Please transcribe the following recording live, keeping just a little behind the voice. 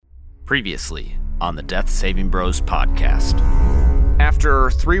Previously on the Death Saving Bros podcast. After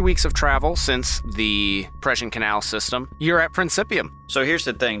 3 weeks of travel since the Prussian Canal system, you're at Principium. So here's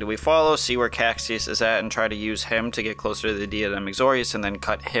the thing. Do we follow, see where Caxius is at, and try to use him to get closer to the Diadem Exorius and then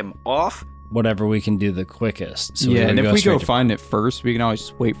cut him off? Whatever we can do the quickest. So and if we go find it first, we can always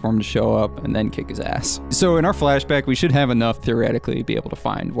just wait for him to show up and then kick his ass. So in our flashback, we should have enough theoretically to be able to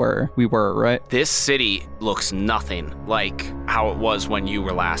find where we were, right? This city looks nothing like how it was when you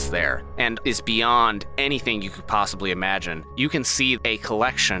were last there, and is beyond anything you could possibly imagine. You can see a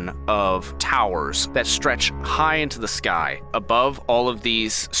collection of towers that stretch high into the sky. Above all of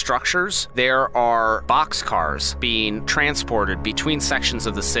these structures, there are boxcars being transported between sections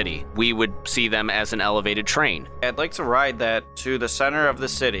of the city. We would see them as an elevated train. I'd like to ride that to the center of the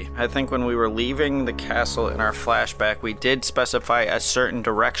city. I think when we were leaving the castle in our flashback, we did specify a certain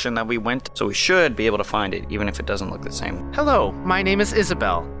direction that we went, so we should be able to find it, even if it doesn't look the same. Hello, my name is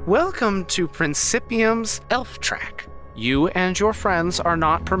Isabel. Welcome to Principium's Elf Track. You and your friends are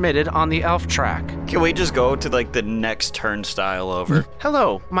not permitted on the Elf Track. Can we just go to, the next turnstile over?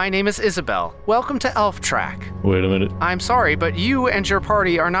 Hello, my name is Isabel. Welcome to Elf Track. Wait a minute. I'm sorry, but you and your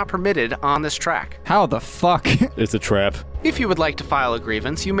party are not permitted on this track. How the fuck? It's a trap. If you would like to file a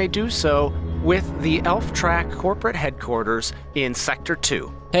grievance, you may do so with the Elf Track corporate headquarters in Sector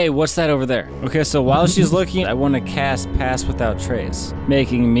 2. Hey, what's that over there? Okay, so while she's looking, I want to cast Pass Without Trace,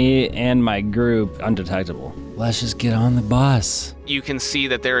 making me and my group undetectable. Let's just get on the bus. You can see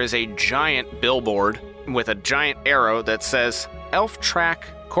that there is a giant billboard with a giant arrow that says Elf Track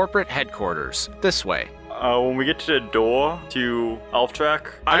corporate headquarters. This way. When we get to the door to Elf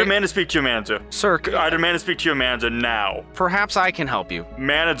Track, I demand to speak to your manager. Sir, I demand to speak to your manager now. Perhaps I can help you.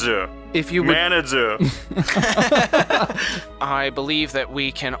 Manager. If you would... Manager. I believe that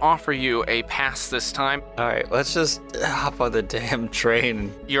we can offer you a pass this time. Alright, let's just hop on the damn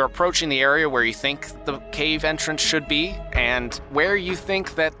train. You're approaching the area where you think the cave entrance should be, and where you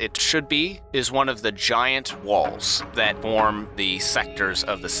think that it should be is one of the giant walls that form the sectors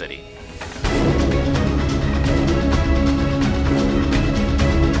of the city.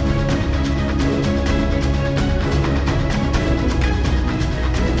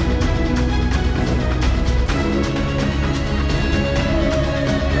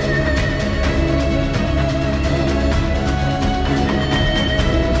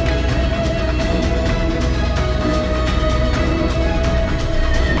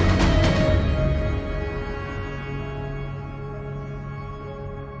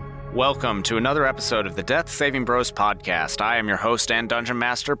 Welcome to another episode of the Death Saving Bros podcast. I am your host and dungeon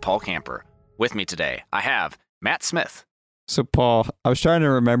master, Paul Camper. With me today, I have Matt Smith. So, Paul, I was trying to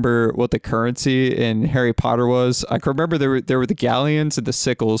remember what the currency in Harry Potter was. I can remember there were the galleons and the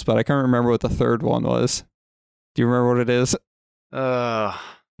sickles, but I can't remember what the third one was. Do you remember what it is?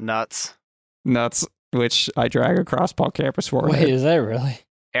 Nuts. Nuts, which I drag across Paul Camper's forehead. Wait, is that really?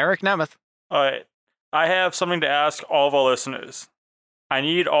 Eric Nemeth. Alright, I have something to ask all of our listeners. I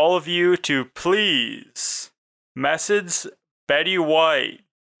need all of you to please message Betty White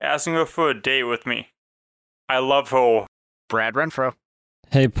asking her for a date with me. I love her. Brad Renfro.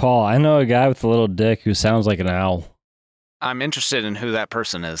 Hey, Paul, I know a guy with a little dick who sounds like an owl. I'm interested in who that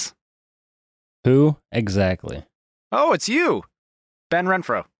person is. Who? Exactly. Oh, it's you, Ben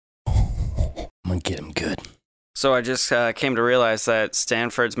Renfro. I'm gonna get him good. So I just came to realize that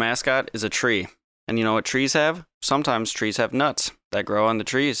Stanford's mascot is a tree. And you know what trees have? Sometimes trees have nuts that grow on the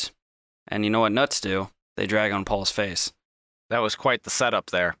trees. And you know what nuts do? They drag on Paul's face. That was quite the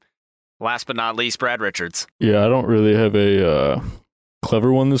setup there. Last but not least, Brad Richards. Yeah, I don't really have a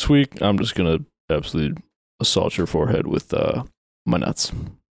clever one this week. I'm just going to absolutely assault your forehead with my nuts.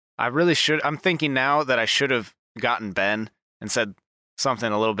 I really should. I'm thinking now that I should have gotten Ben and said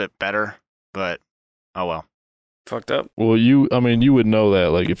something a little bit better, but oh well. Fucked up. Well, you would know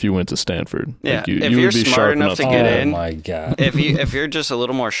that, if you went to Stanford. Yeah, you if would you're be smart sharp enough to to get do in. Oh my god. If you're just a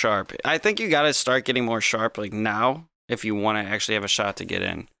little more sharp, I think you got to start getting more sharp now if you want to actually have a shot to get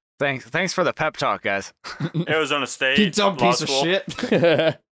in. Thanks for the pep talk, guys. Arizona State. You dumb law piece of school.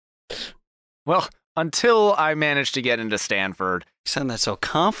 shit. Well, until I manage to get into Stanford, You said that so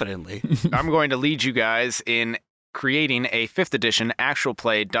confidently. I'm going to lead you guys in creating a 5th edition actual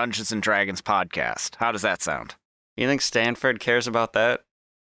play Dungeons & Dragons podcast. How does that sound? You think Stanford cares about that?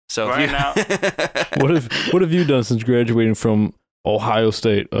 So Right now. What have you done since graduating from Ohio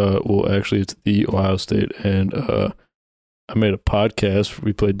State? Actually, it's the Ohio State, and I made a podcast.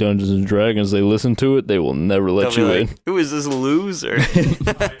 We played Dungeons and Dragons. They listen to it. They will never let you in. Who is this loser?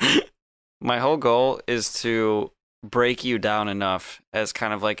 My whole goal is to break you down enough as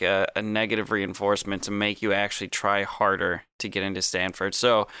kind of like a negative reinforcement to make you actually try harder to get into Stanford.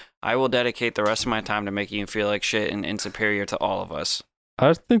 So I will dedicate the rest of my time to making you feel like shit and inferior to all of us.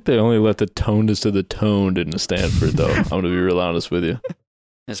 I think they only let the tonedest of the toned into Stanford, though. I'm going to be real honest with you.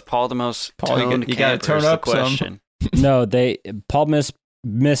 Is Paul the most Paul, toned you gotta camper tone is the up some. question. No, Paul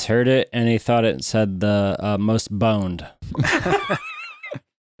misheard it, and he thought it said the most boned.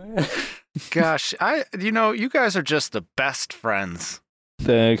 Gosh, you guys are just the best friends.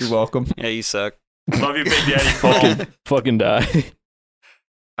 Thanks. You're welcome. Yeah, you suck. Love you, Big Daddy Paul. Fucking die.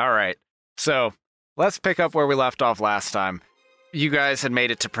 All right, so let's pick up where we left off last time. You guys had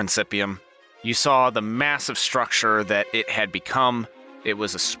made it to Principium. You saw the massive structure that it had become. It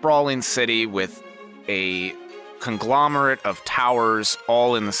was a sprawling city with a conglomerate of towers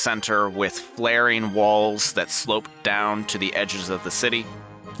all in the center with flaring walls that sloped down to the edges of the city.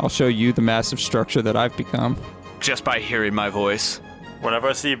 I'll show you the massive structure that I've become. Just by hearing my voice. Whenever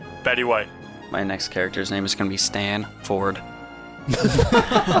I see Betty White. My next character's name is going to be Stan Ford.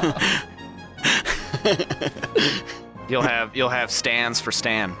 You'll have stands for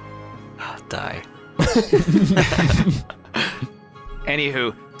Stan. Die.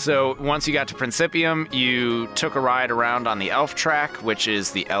 Anywho, so once you got to Principium, you took a ride around on the Elf Track, which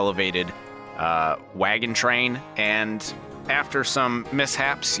is the elevated wagon train, and after some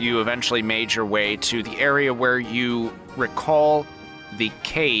mishaps, you eventually made your way to the area where you recall the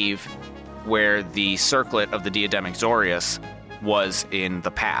cave where the circlet of the Diadem Exorius was in the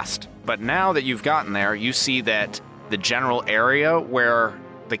past. But now that you've gotten there, you see that the general area where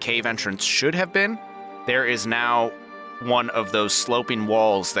the cave entrance should have been, there is now one of those sloping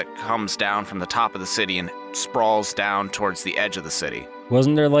walls that comes down from the top of the city and sprawls down towards the edge of the city.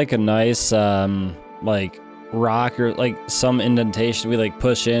 Wasn't there like a nice like rock or like some indentation we like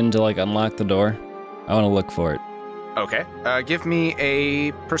push in to like unlock the door? I want to look for it. Okay, give me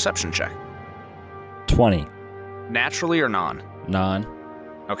a perception check. 20. Naturally or non? Non.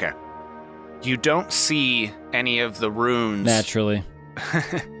 Okay. You don't see any of the runes. Naturally.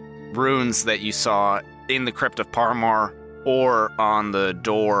 Runes that you saw in the Crypt of Parmar or on the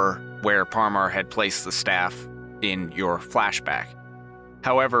door where Parmar had placed the staff in your flashback.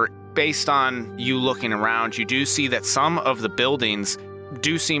 However, based on you looking around, you do see that some of the buildings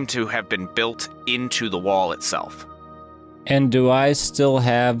do seem to have been built into the wall itself. And do I still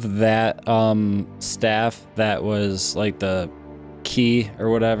have that staff that was like the key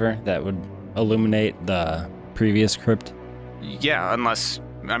or whatever that would illuminate the previous crypt? Yeah, unless,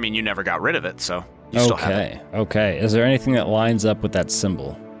 I mean, you never got rid of it, so you still have it. Okay. Is there anything that lines up with that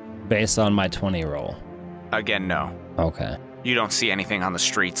symbol based on my 20 roll? Again, no. Okay. You don't see anything on the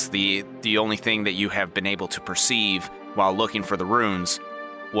streets. The only thing that you have been able to perceive while looking for the runes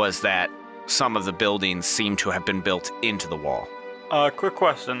was that some of the buildings seem to have been built into the wall. Quick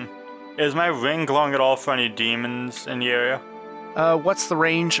question. Is my ring glowing at all for any demons in the area? What's the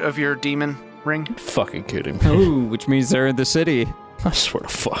range of your demon ring? Fucking kidding me. Ooh, which means they're in the city. I swear to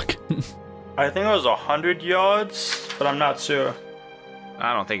fuck. I think it was 100 yards, but I'm not sure.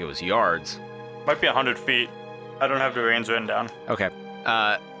 I don't think it was yards. Might be 100 feet. I don't have the range written down. Okay.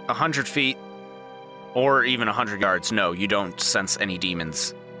 100 feet or even 100 yards. No, you don't sense any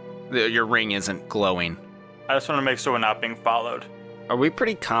demons. Your ring isn't glowing. I just want to make sure we're not being followed. Are we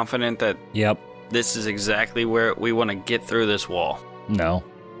pretty confident that Yep. this is exactly where we want to get through this wall? No.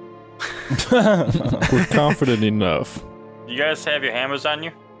 We're confident enough. You guys have your hammers on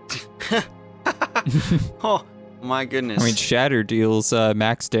you? Oh, my goodness. I mean, shatter deals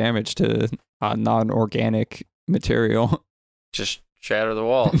max damage to non-organic material. Just shatter the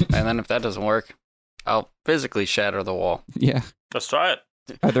wall. And then if that doesn't work, I'll physically shatter the wall. Yeah. Let's try it.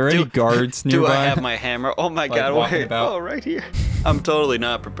 Are there any guards nearby? Do I have my hammer? Oh my Like god, walking wait. about? Oh, right here. I'm totally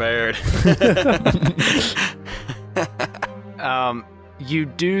not prepared. You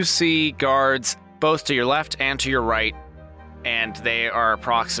do see guards both to your left and to your right, and they are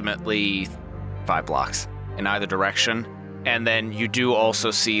approximately 5 blocks in either direction. And then you do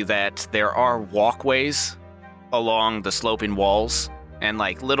also see that there are walkways along the sloping walls and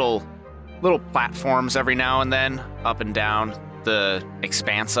like little platforms every now and then up and down the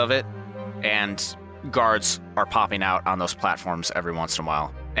expanse of it, and guards are popping out on those platforms every once in a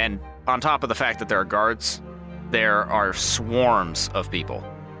while. And on top of the fact that there are guards, there are swarms of people.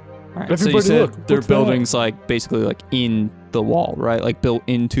 All right, so you Everybody said look, their what's that? buildings like basically like in the wall, right? Like built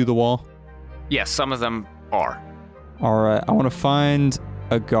into the wall. Yes, some of them are. All right, I want to find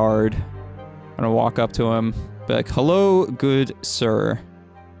a guard. I'm gonna walk up to him, be like, "Hello, good sir."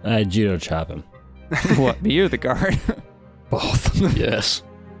 I judo chop him. What? You're the guard. Both. Yes.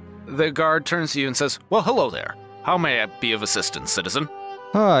 The guard turns to you and says, "Well, hello there. How may I be of assistance, citizen?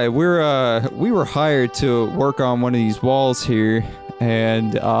 Hi, we were hired to work on one of these walls here,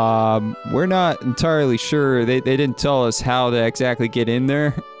 and we're not entirely sure. They didn't tell us how to exactly get in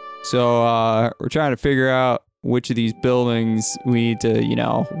there, so we're trying to figure out which of these buildings we need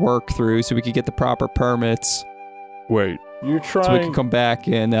to, work through so we could get the proper permits, Wait, you're so we trying can come back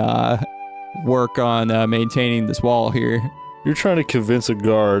and work on maintaining this wall here. you're trying to convince a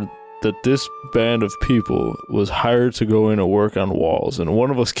guard that this band of people was hired to go in and work on walls, and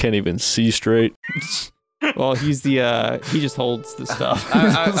one of us can't even see straight. Well, he's he just holds the stuff.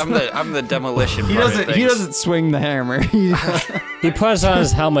 I'm the demolition. He doesn't swing the hammer. He puts on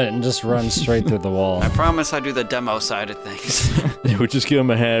his helmet and just runs straight through the wall. I promise I do the demo side of things. We just give him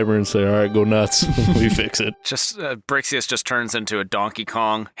a hammer and say, all right, go nuts. We fix it. Just Brixius just turns into a Donkey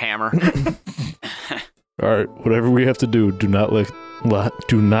Kong hammer. All right, whatever we have to do, do not let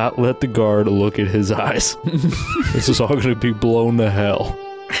the guard look at his eyes. This is all going to be blown to hell.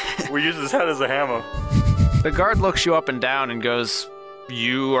 We use his head as a hammer. The guard looks you up and down and goes,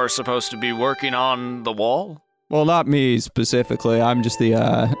 "You are supposed to be working on the wall?" Well, not me specifically. I'm just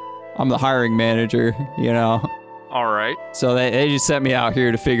I'm the hiring manager, All right. So they just sent me out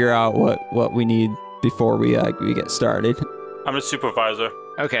here to figure out what we need before we get started. I'm the supervisor.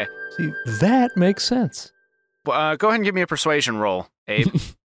 Okay. See, that makes sense. Go ahead and give me a persuasion roll, Abe.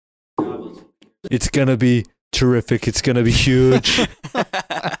 It's going to be terrific. It's going to be huge.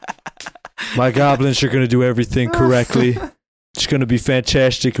 My goblins are going to do everything correctly. It's going to be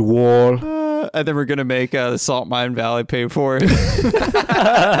fantastic wall. And then we're going to make the Salt Mine Valley pay for it.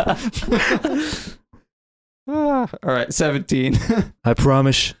 All right, 17. I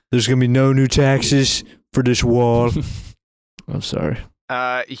promise there's going to be no new taxes for this wall. I'm sorry.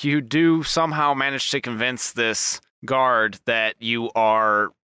 You do somehow manage to convince this guard that you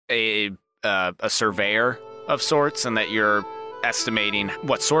are a surveyor of sorts and that you're estimating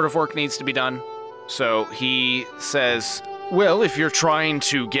what sort of work needs to be done. So he says, well, if you're trying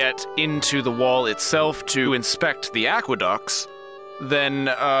to get into the wall itself to inspect the aqueducts, then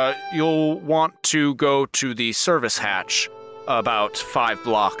you'll want to go to the service hatch about 5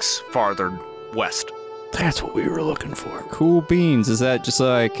 blocks farther west. That's what we were looking for. Cool beans. Is that just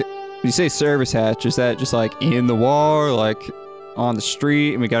like, when you say service hatch, is that just like in the wall or like on the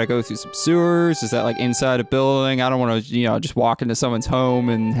street and we got to go through some sewers? Is that like inside a building? I don't want to, just walk into someone's home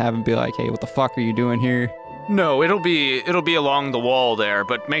and have them be like, hey, what the fuck are you doing here? No, it'll be along the wall there,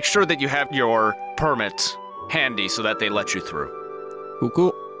 but make sure that you have your permit handy so that they let you through.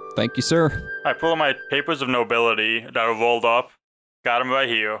 Cool. Thank you, sir. I pull out my papers of nobility that are rolled up, got them right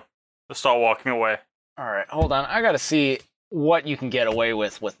here, to start walking away. All right, hold on. I gotta see what you can get away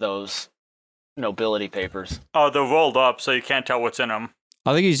with those nobility papers. Oh, they're rolled up, so you can't tell what's in them.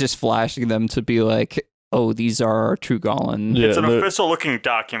 I think he's just flashing them to be like, oh, these are our true Gollin. Yeah, It's an official-looking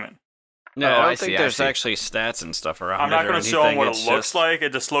document. No, Oh, I I don't see, think I there's see. actually stats and stuff around I'm not going going to to show them what it looks like.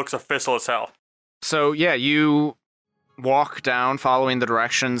 It just looks official as hell. So yeah, you walk down following the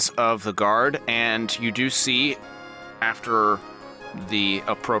directions of the guard, and you do see, after the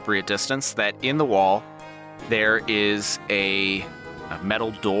appropriate distance, that in the wall there is a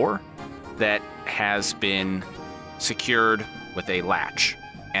metal door that has been secured with a latch,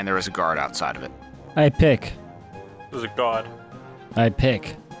 and there is a guard outside of it. I pick. There's a god.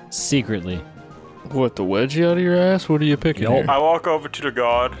 Secretly. What, the wedgie out of your ass? What are you picking Nope. here? I walk over to the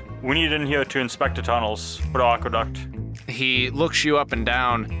god. We need in here to inspect the tunnels for the aqueduct. He looks you up and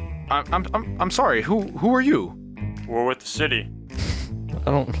down. I'm sorry. Who are you? We're with the city.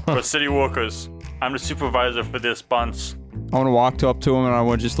 I don't We're city workers. I'm the supervisor for this bunch. I want to walk up to him and I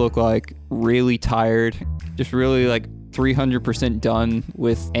want to just look like really tired, just really like 300% done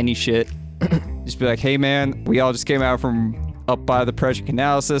with any shit. Just be like, hey man, we all just came out from up by the pressure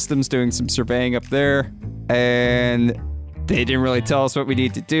canal systems doing some surveying up there, and they didn't really tell us what we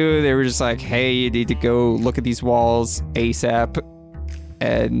need to do. They were just like, hey, you need to go look at these walls ASAP,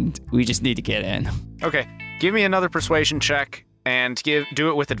 and we just need to get in. Okay, give me another persuasion check and do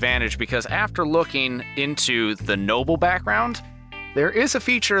it with advantage, because after looking into the noble background, there is a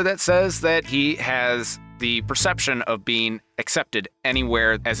feature that says that he has the perception of being accepted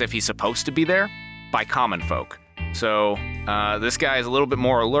anywhere as if he's supposed to be there by common folk. So this guy is a little bit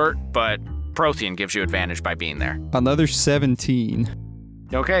more alert, but Prothean gives you advantage by being there. Another 17.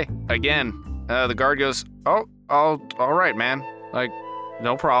 Okay, again, the guard goes, oh, all right, man. Like,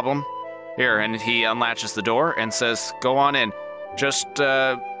 no problem. Here, and he unlatches the door and says, go on in. Just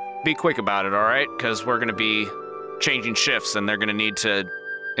be quick about it, all right? Because we're going to be changing shifts, and they're going to need to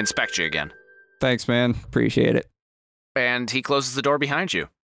inspect you again. Thanks, man. Appreciate it. And he closes the door behind you.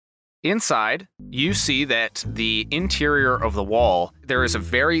 Inside, you see that the interior of the wall, there is a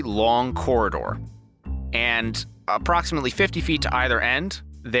very long corridor. And approximately 50 feet to either end,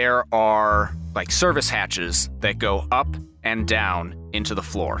 there are like service hatches that go up and down into the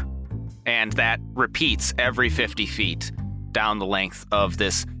floor. And that repeats every 50 feet down the length of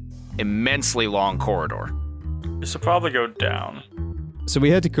this immensely long corridor. You should probably go down. So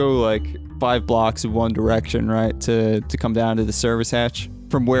we had to go like 5 blocks in one direction, right, to come down to the service hatch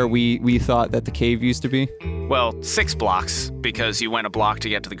from where we thought that the cave used to be. Well, 6 blocks, because you went a block to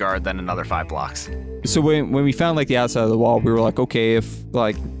get to the guard, then another 5 blocks. So when we found like the outside of the wall, we were like, okay, if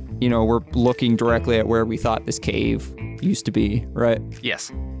like, you know, we're looking directly at where we thought this cave used to be, right?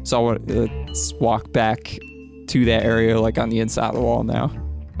 Yes. So let's walk back to that area, like on the inside of the wall now,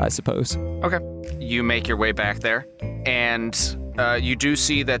 I suppose. Okay. You make your way back there, and you do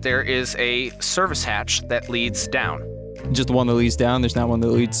see that there is a service hatch that leads down. Just the one that leads down. There's not one that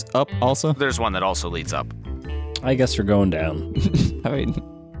leads up also. There's one that also leads up. I guess we're going down. I mean,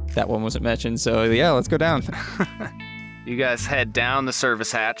 that one wasn't mentioned, so yeah, let's go down. You guys head down the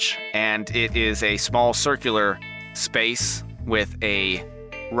service hatch, and it is a small circular space with a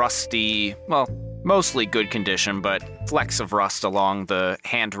rusty, well, mostly good condition, but flecks of rust along the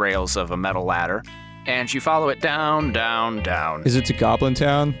handrails of a metal ladder. And you follow it down, down, down. Is it to Goblin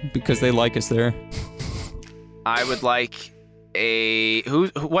Town? Because they like us there. I would like a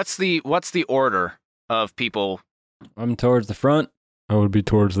what's the order of people? I'm towards the front. I would be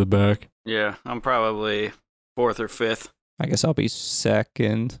towards the back. Yeah, I'm probably 4th or 5th. I guess I'll be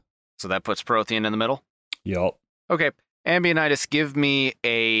second. So that puts Prothean in the middle. Yup. Okay, Ambionitis, give me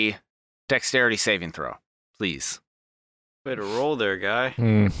a dexterity saving throw, please. Way to roll there,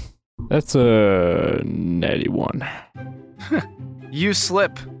 guy. That's a natty 1. You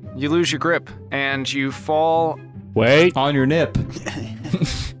slip, you lose your grip, and you fall. Wait. On your nip.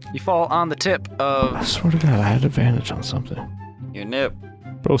 You fall on the tip I of, swear to God, I had advantage on something. Your nip.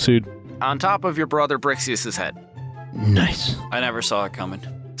 Proceed. on top of your brother Brixius's head. Nice. I never saw it coming.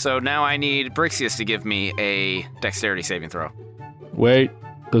 So now I need Brixius to give me a dexterity saving throw. Wait,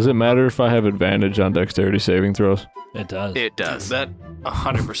 does it matter if I have advantage on dexterity saving throws? It does. It does. That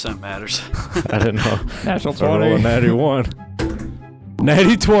 100% matters. I didn't know. Natural I roll a 20. natty 1.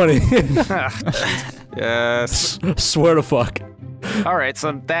 Natty 20. Yes. Swear to fuck. All right,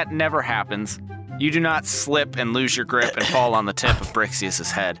 so that never happens. You do not slip and lose your grip and fall on the tip of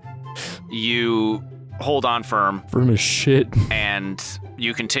Brixius's head. You hold on firm, Firm as shit. and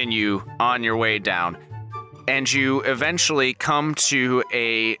you continue on your way down. And you eventually come to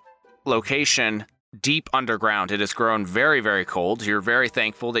a location deep underground. It has grown very, very cold. You're very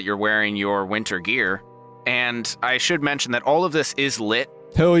thankful that you're wearing your winter gear. And I should mention that all of this is lit.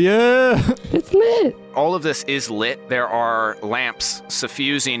 Hell yeah. It's lit. All of this is lit. There are lamps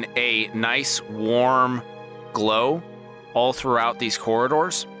suffusing a nice, warm glow all throughout these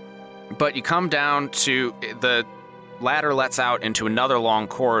corridors. But you come down to the ladder lets out into another long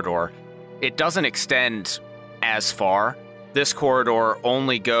corridor. It doesn't extend as far. This corridor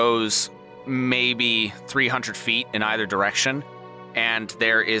only goes maybe 300 feet in either direction. And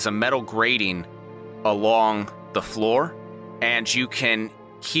there is a metal grating along the floor. And you can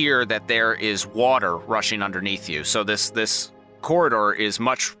hear that there is water rushing underneath you. So this corridor is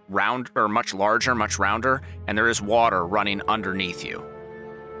much larger, much rounder, and there is water running underneath you.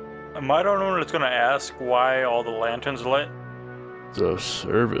 Am I the one that's gonna ask why all the lanterns lit? The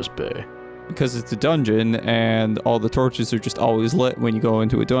service bay. Because it's a dungeon and all the torches are just always lit when you go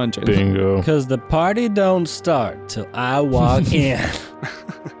into a dungeon. Bingo. Because the party don't start till I walk in.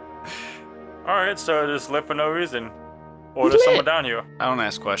 Alright, so just lit for no reason. Or there's someone down here. I don't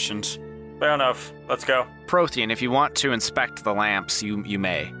ask questions. Fair enough. Let's go. Prothean, if you want to inspect the lamps, you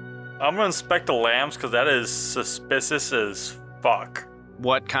may. I'm gonna inspect the lamps because that is suspicious as fuck.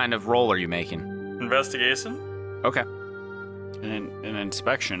 What kind of roll are you making? Investigation? Okay. An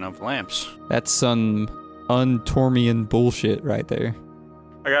inspection of lamps. That's some Untormian bullshit right there.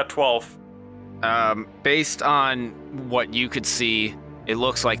 I got 12. Based on what you could see, it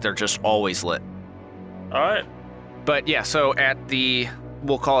looks like they're just always lit. Alright. But yeah, so at the,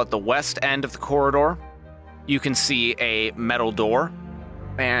 we'll call it the west end of the corridor, you can see a metal door.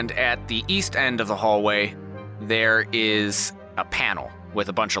 And at the east end of the hallway, there is a panel with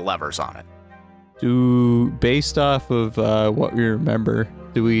a bunch of levers on it. Based off of what we remember,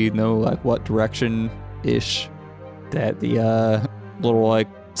 do we know like what direction-ish that the little like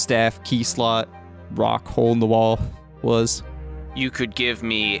staff key slot rock hole in the wall was? You could give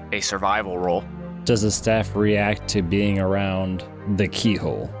me a survival roll. Does the staff react to being around the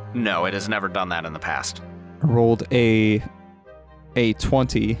keyhole? No, it has never done that in the past. I rolled a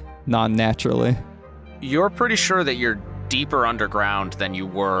 20 non-naturally. You're pretty sure that you're deeper underground than you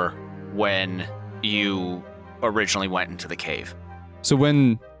were when you originally went into the cave.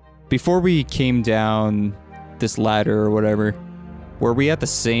 So before we came down this ladder or whatever, were we at the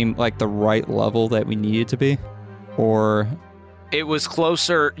same, like the right level that we needed to be? Or... It was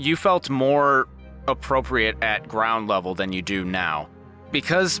closer. You felt more appropriate at ground level than you do now.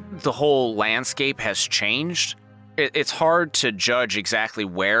 Because the whole landscape has changed, it's hard to judge exactly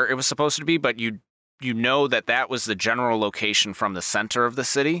where it was supposed to be, but you know that was the general location from the center of the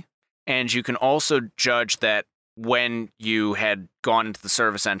city. And you can also judge that when you had gone into the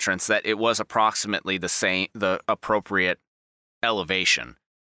service entrance, that it was approximately the appropriate elevation.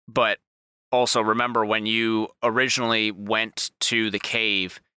 But also remember, when you originally went to the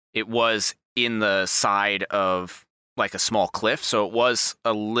cave, it was in the side of like a small cliff, so it was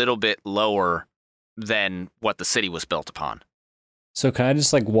a little bit lower than what the city was built upon. So can I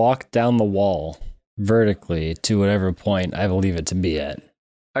just like walk down the wall vertically to whatever point I believe it to be at?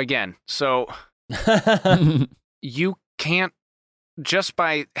 Again, so you can't, just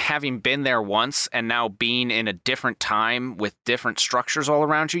by having been there once and now being in a different time with different structures all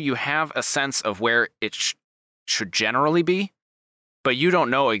around you, you have a sense of where it should generally be, but you don't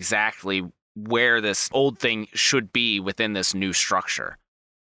know exactly where this old thing should be within this new structure.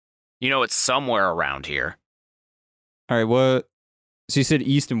 You know it's somewhere around here. All right, so you said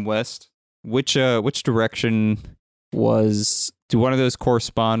east and west. Which direction do one of those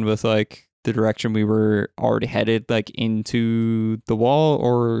correspond with like the direction we were already headed, like into the wall,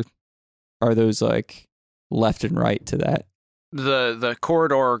 or are those like left and right to that? The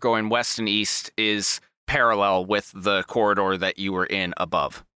corridor going west and east is parallel with the corridor that you were in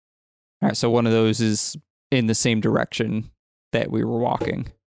above. All right, so one of those is in the same direction that we were walking,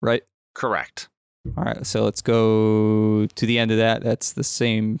 right? Correct. All right, so let's go to the end of that. That's the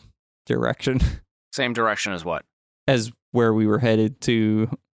same direction. Same direction as what? As where we were headed to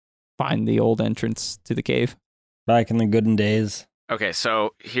find the old entrance to the cave. Back in the gooden days. Okay,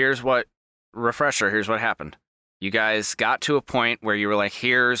 so here's what happened. You guys got to a point where you were like,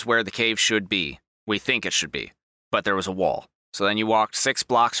 here's where the cave should be. We think it should be. But there was a wall. So then you walked 6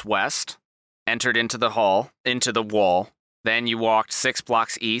 blocks west, entered into the wall. Then you walked 6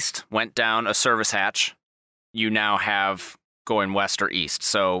 blocks east, went down a service hatch. You now have going west or east.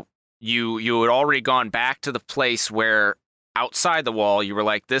 So you had already gone back to the place where outside the wall you were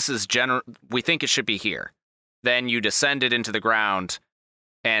like, this is we think it should be here. Then you descended into the ground,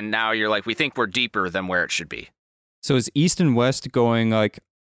 and now you're like, we think we're deeper than where it should be. So is east and west going like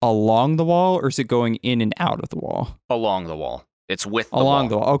along the wall, or is it going in and out of the wall? Along the wall. It's with the wall. Along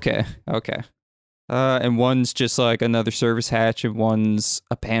the wall. Okay. And one's just like another service hatch, and one's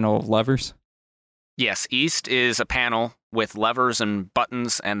a panel of levers? Yes, east is a panel with levers and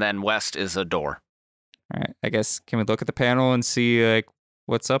buttons, and then west is a door. All right. I guess, can we look at the panel and see like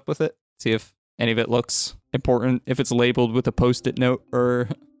what's up with it? See if any of it looks important, if it's labeled with a Post-it note or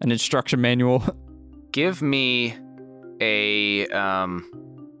an instruction manual. Give me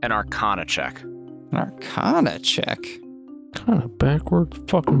an Arcana check. An Arcana check? Kind of backwards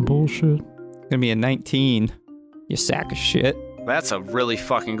fucking bullshit. Gonna be a 19. You sack of shit. That's a really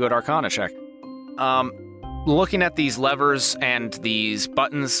fucking good Arcana check. Looking at these levers and these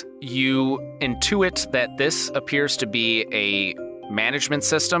buttons, you intuit that this appears to be a management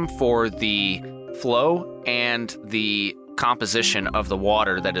system for the flow and the composition of the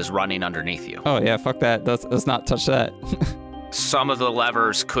water that is running underneath you. Oh yeah, fuck that. Let's not touch that. Some of the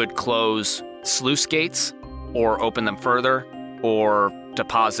levers could close sluice gates or open them further or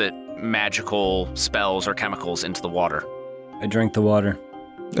deposit magical spells or chemicals into the water. I drink the water.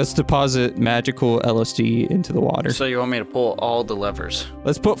 Let's deposit magical LSD into the water. So you want me to pull all the levers?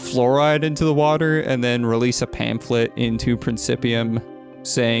 Let's put fluoride into the water and then release a pamphlet into Principium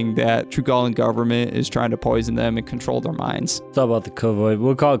saying that Trugallan government is trying to poison them and control their minds. It's all about the Kovoid.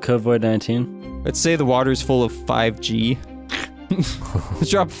 We'll call it Kovoid 19. Let's say the water's full of 5G. Let's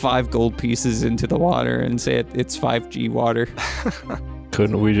drop 5 gold pieces into the water and say it's 5G water.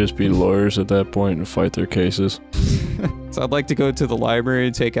 Couldn't we just be lawyers at that point and fight their cases? So I'd like to go to the library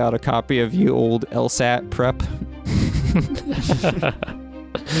and take out a copy of Ye Old LSAT Prep.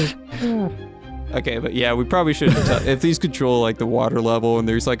 Okay, but yeah, we probably shouldn't if these control like the water level and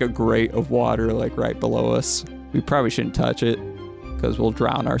there's like a grate of water like right below us, we probably shouldn't touch it because we'll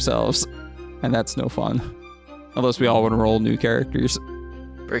drown ourselves, and that's no fun. Unless we all want to roll new characters.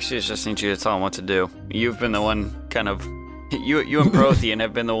 Brixius just needs you to tell him what to do. You've been the one kind of... You and Prothean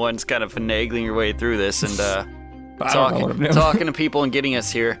have been the ones kind of finagling your way through this and talking to people and getting us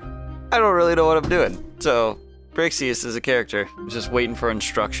here. I don't really know what I'm doing. So Brixius is a character. Just waiting for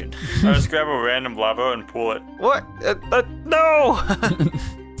instruction. I just grab a random lever and pull it. What? No!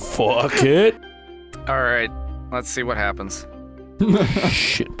 Fuck it. All right, let's see what happens.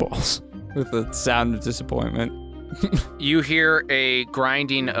 Shitballs. With a sound of disappointment. You hear a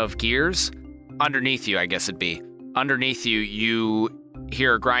grinding of gears underneath you, I guess it'd be. Underneath you, you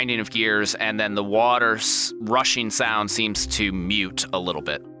hear a grinding of gears, and then the water's rushing sound seems to mute a little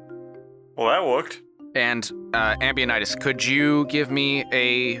bit. Well, that worked. And Ambionitis, could you give me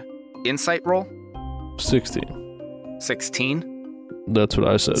a insight roll? 16. 16? That's what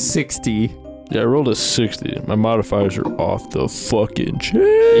I said. 60. Yeah, I rolled a 60. My modifiers are off the fucking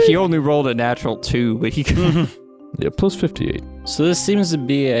chain. He only rolled a natural 2, but he could. Yeah, plus 58. So this seems to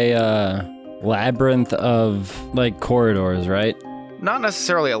be a labyrinth of like corridors, right? Not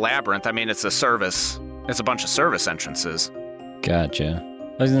necessarily a labyrinth. I mean, it's a service. It's a bunch of service entrances. Gotcha.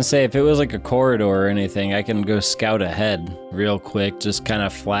 I was gonna say, if it was like a corridor or anything, I can go scout ahead real quick, just kind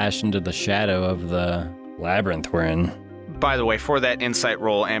of flash into the shadow of the labyrinth we're in. By the way, for that insight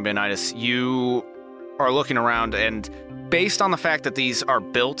roll, Ambionitis, you are looking around, and based on the fact that these are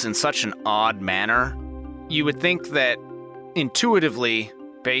built in such an odd manner, you would think that intuitively,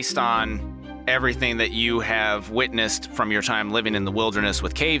 based on everything that you have witnessed from your time living in the wilderness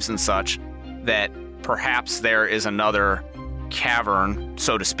with caves and such, that perhaps there is another cavern,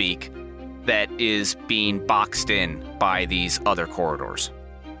 so to speak, that is being boxed in by these other corridors.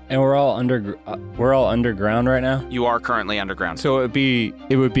 And we're all underground right now? You are currently underground. So it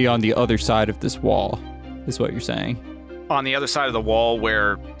would be on the other side of this wall, is what you're saying. On the other side of the wall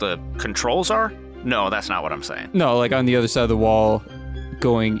where the controls are? No, that's not what I'm saying. No, like on the other side of the wall,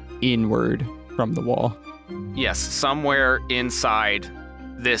 going inward from the wall. Yes, somewhere inside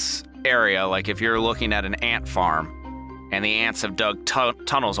this area, like if you're looking at an ant farm, and the ants have dug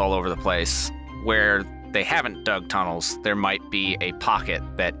tunnels all over the place, where they haven't dug tunnels, there might be a pocket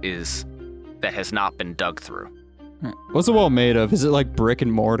that has not been dug through. What's the wall made of? Is it like brick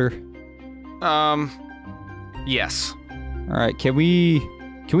and mortar? Yes. All right, can we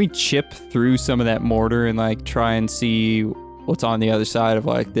chip through some of that mortar and like try and see what's on the other side of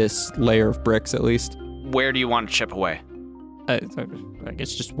like this layer of bricks at least? Where do you want to chip away? I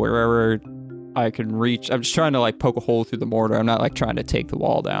guess just wherever I can reach. I'm just trying to like poke a hole through the mortar. I'm not like trying to take the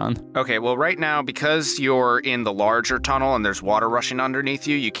wall down. Okay, well right now, because you're in the larger tunnel and there's water rushing underneath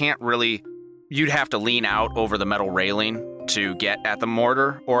you, you can't really, you'd have to lean out over the metal railing to get at the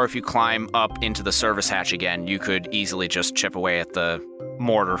mortar, or if you climb up into the service hatch again, you could easily just chip away at the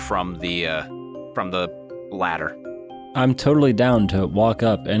mortar from the ladder. I'm totally down to walk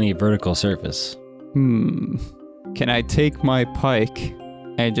up any vertical surface. Can I take my pike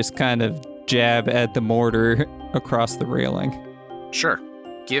and just kind of jab at the mortar across the railing? Sure.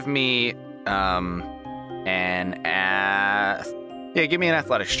 Give me give me an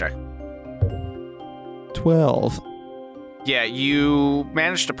athletics check. 12. Yeah, you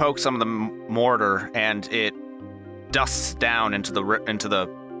managed to poke some of the mortar, and it dusts down into the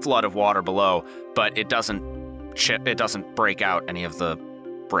flood of water below, but it doesn't break out any of the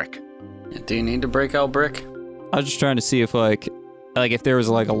brick. Do you need to break out brick? I was just trying to see if like if there was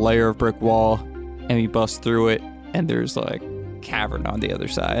like a layer of brick wall and we bust through it and there's like cavern on the other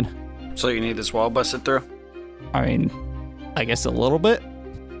side. So you need this wall busted through? I mean, I guess a little bit.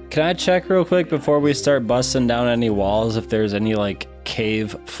 Can I check real quick before we start busting down any walls if there's any like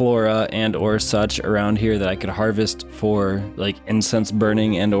cave flora and or such around here that I could harvest for like incense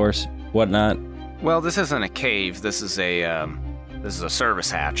burning and or whatnot? Well, this isn't a cave. This is a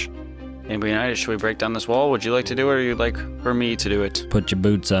service hatch. Ambionitis, should we break down this wall? Would you like to do it, or would you like for me to do it? Put your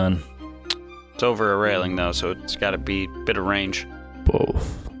boots on. It's over a railing, though, so it's got to be a bit of range.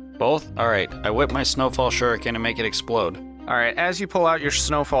 Both. Both? All right. I whip my snowfall shuriken and make it explode. All right, as you pull out your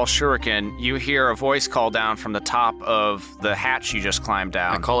snowfall shuriken, you hear a voice call down from the top of the hatch you just climbed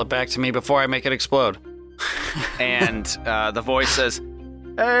down. I call it back to me before I make it explode. And the voice says,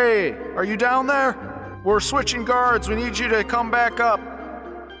 "Hey, are you down there? We're switching guards. We need you to come back up."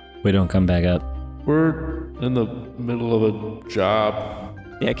 We don't come back up. We're in the middle of a job.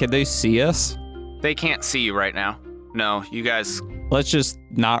 Yeah, can they see us? They can't see you right now. No, you guys... Let's just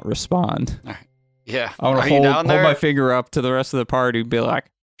not respond. All right. Yeah. I want Are to you down there? hold my finger up to the rest of the party and be like,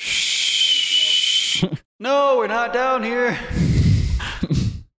 shh. No, we're not down here.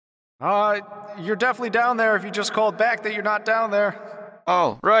 You're definitely down there if you just called back that you're not down there.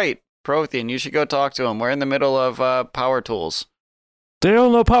 Oh, right. Prothean, you should go talk to him. We're in the middle of power tools. They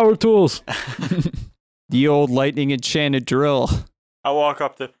don't know power tools. The old lightning enchanted drill. I walk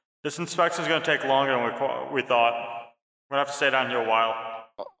up to... This inspection's going to take longer than we thought. We're going to have to stay down here a while.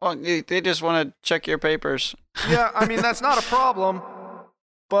 Well, they just want to check your papers. Yeah, I mean, that's not a problem,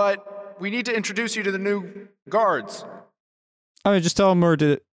 but we need to introduce you to the new guards. I mean, just tell them we're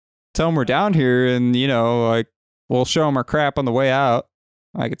down here, and like we'll show them our crap on the way out.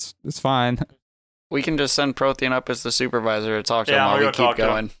 Like it's fine. We can just send Prothean up as the supervisor to talk to him Yeah, while I'm we gonna keep talk to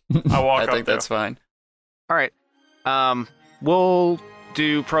going. I walk I up think there. that's fine. All right. We'll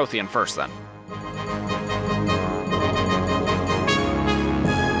do Prothean first then.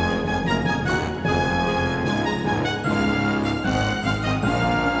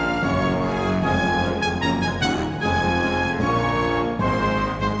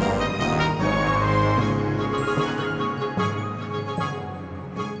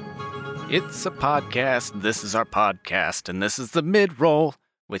 It's a podcast, this is our podcast, and this is the mid-roll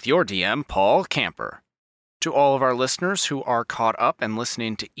with your DM, Paul Camper. To all of our listeners who are caught up and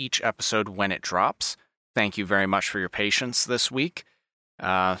listening to each episode when it drops, thank you very much for your patience this week. We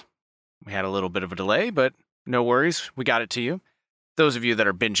had a little bit of a delay, but no worries, we got it to you. Those of you that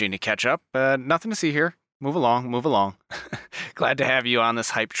are binging to catch up, nothing to see here. Move along, move along. Glad to have you on this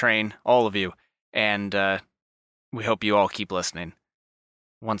hype train, all of you, and we hope you all keep listening.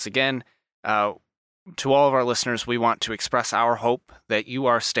 Once again, to all of our listeners, we want to express our hope that you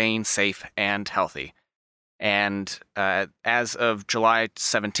are staying safe and healthy. And as of July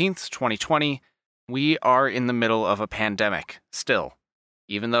 17th, 2020, we are in the middle of a pandemic still.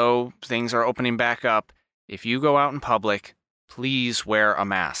 Even though things are opening back up, if you go out in public, please wear a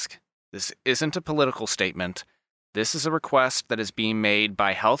mask. This isn't a political statement. This is a request that is being made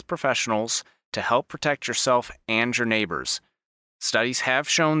by health professionals to help protect yourself and your neighbors. Studies have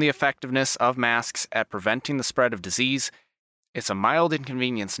shown the effectiveness of masks at preventing the spread of disease. It's a mild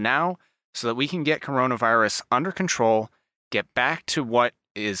inconvenience now so that we can get coronavirus under control, get back to what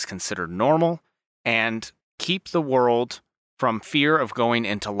is considered normal, and keep the world from fear of going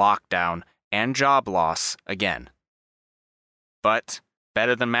into lockdown and job loss again. But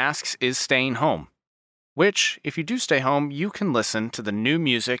better than masks is staying home, which, if you do stay home, you can listen to the new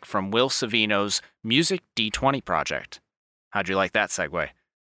music from Will Savino's Music D20 project. How'd you like that segue?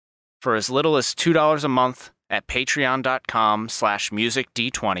 For as little as $2 a month at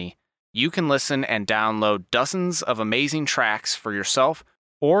patreon.com/musicd20, you can listen and download dozens of amazing tracks for yourself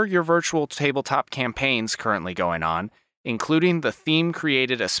or your virtual tabletop campaigns currently going on, including the theme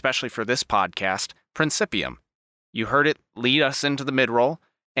created especially for this podcast, Principium. You heard it lead us into the mid-roll,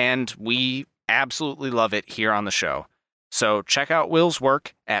 and we absolutely love it here on the show. So check out Will's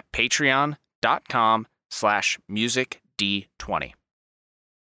work at patreon.com/musicd20.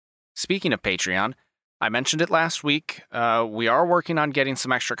 Speaking of Patreon, I mentioned it last week. We are working on getting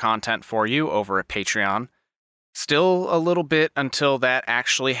some extra content for you over at Patreon. Still a little bit until that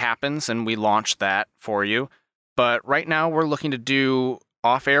actually happens and we launch that for you. But right now we're looking to do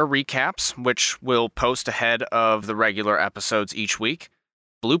off-air recaps, which we'll post ahead of the regular episodes each week.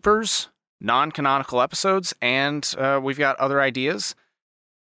 Bloopers, non-canonical episodes, and we've got other ideas.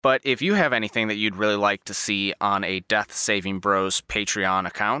 But if you have anything that you'd really like to see on a Death Saving Bros Patreon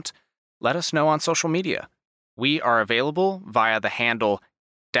account, let us know on social media. We are available via the handle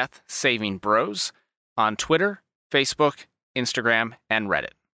Death Saving Bros on Twitter, Facebook, Instagram, and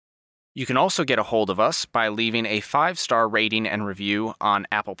Reddit. You can also get a hold of us by leaving a 5-star rating and review on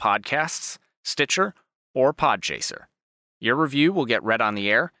Apple Podcasts, Stitcher, or Podchaser. Your review will get read on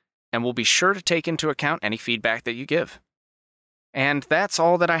the air, and we'll be sure to take into account any feedback that you give. And that's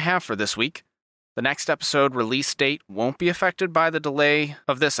all that I have for this week. The next episode release date won't be affected by the delay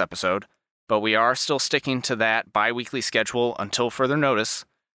of this episode, but we are still sticking to that bi-weekly schedule until further notice.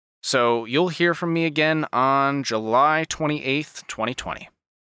 So you'll hear from me again on July 28th, 2020.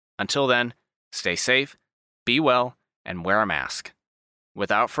 Until then, stay safe, be well, and wear a mask.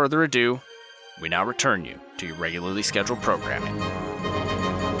 Without further ado, we now return you to your regularly scheduled programming.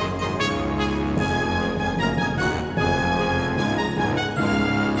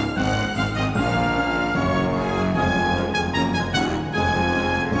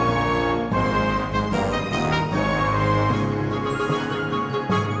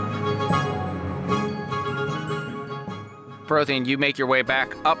 Prothean, you make your way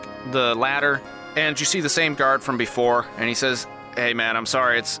back up the ladder, and you see the same guard from before, and he says, "Hey man, I'm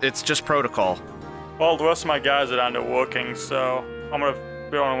sorry, it's just protocol." Well, the rest of my guys are down to working, so I'm gonna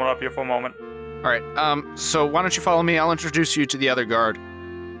be the only one up here for a moment. Alright, so why don't you follow me? I'll introduce you to the other guard.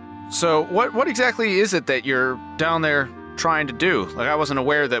 So, what exactly is it that you're down there trying to do? Like, I wasn't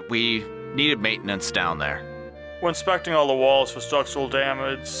aware that we needed maintenance down there. We're inspecting all the walls for structural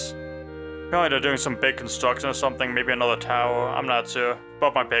damage. Apparently they're doing some big construction or something, maybe another tower. I'm not sure.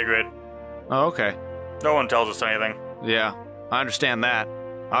 Above my pay grade. Oh, okay. No one tells us anything. Yeah, I understand that.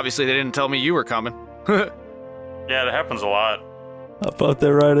 Obviously, they didn't tell me you were coming. Yeah, that happens a lot. I bought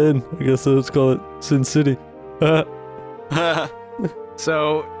that right in. I guess let's call it Sin City.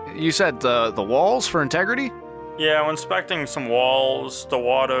 So, you said the walls for integrity? Yeah, I'm inspecting some walls, the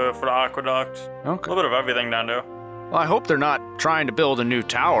water for the aqueduct. A Okay. little bit of everything down there. Well, I hope they're not trying to build a new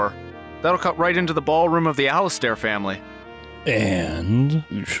tower. That'll cut right into the ballroom of the Alistair family. And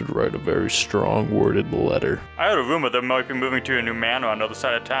You should write a very strong worded letter. I heard a rumor they might be moving to a new manor on the other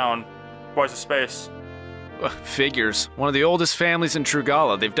side of town. Twice the space. Figures. One of the oldest families in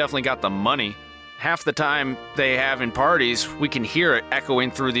Trugala. They've definitely got the money. Half the time they have in parties, we can hear it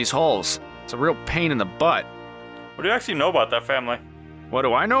echoing through these halls. It's a real pain in the butt. What do you actually know about that family? What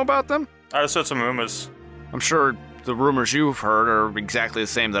do I know about them? I just heard some rumors. I'm sure the rumors you've heard are exactly the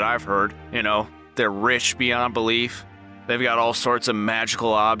same that I've heard. You know, they're rich beyond belief. They've got all sorts of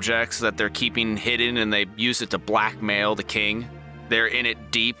magical objects that they're keeping hidden, and they use it to blackmail the king. They're in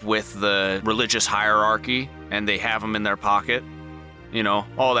it deep with the religious hierarchy, and they have them in their pocket. You know,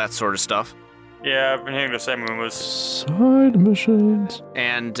 all that sort of stuff. Yeah, I've been hearing the same rumors. Side missions.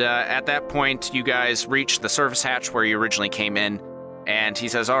 And at that point, you guys reach the service hatch where you originally came in, and he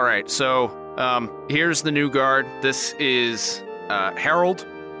says, all right, so here's the new guard. This is Harold.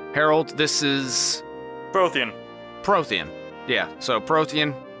 Harold, this is Prothean. Prothean. Yeah, so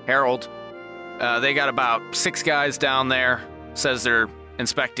Prothean, Harold. They got about 6 guys down there. Says they're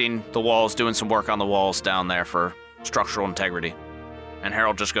inspecting the walls, doing some work on the walls down there for structural integrity. And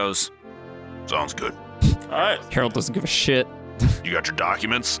Harold just goes, Sounds good. Alright. Harold doesn't give a shit. You got your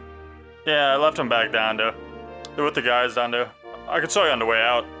documents? Yeah, I left them back down there. They're with the guys down there. I could show you on the way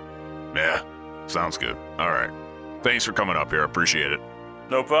out. Yeah, sounds good. All right. Thanks for coming up here. I appreciate it.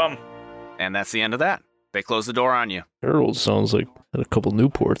 No problem. and that's the end of that. They close the door on you. Harold sounds like had a couple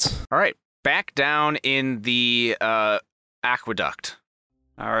Newports. All right, back down in the aqueduct.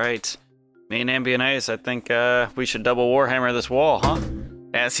 All right. Me and Ambianitis, I think we should double Warhammer this wall, huh?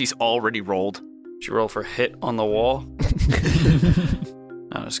 As he's already rolled. Should you roll for hit on the wall?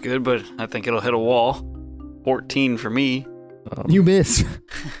 Not as good, but I think it'll hit a wall. 14 for me. You miss.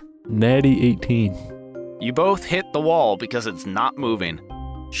 Natty 18. You both hit the wall because it's not moving.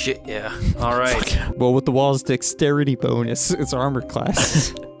 Shit, yeah. All right. Well, with the wall's dexterity bonus, it's armor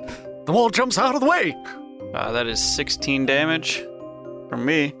class. The wall jumps out of the way. That is 16 damage from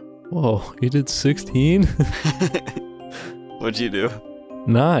me. Whoa, you did 16? What'd you do?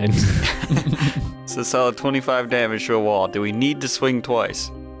 9. It's a solid 25 damage to a wall. Do we need to swing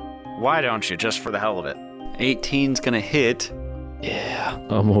twice? Why don't you, just for the hell of it? 18's gonna hit. Yeah,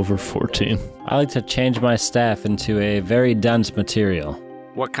 I'm over 14. I like to change my staff into a very dense material.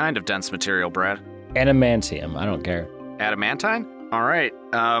 What kind of dense material, Brad? Adamantium, I don't care. Adamantine? All right.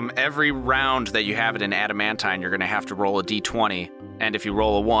 Every round that you have it in adamantine, you're going to have to roll a d20. And if you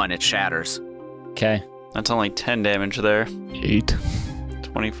roll a 1, it shatters. Okay. That's only 10 damage there. 8.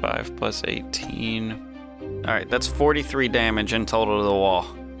 25 plus 18. All right, that's 43 damage in total to the wall.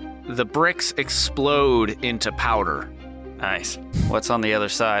 The bricks explode into powder. Nice. What's on the other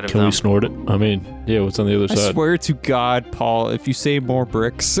side of Can them? we snort it? I mean, yeah, what's on the other I side? swear to God, Paul, if you say more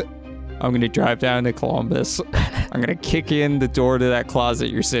bricks, I'm going to drive down to Columbus. I'm going to kick in the door to that closet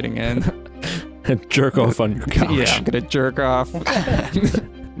you're sitting in. And jerk off on your couch. Yeah, I'm going to jerk off.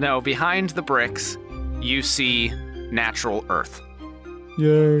 No, behind the bricks, you see natural earth.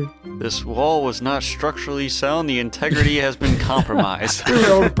 Yay. This wall was not structurally sound. The integrity has been compromised. We were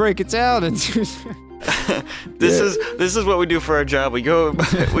able to break it down. And This is what we do for our job. We go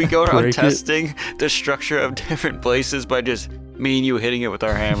around Break it. testing the structure of different places by just me and you hitting it with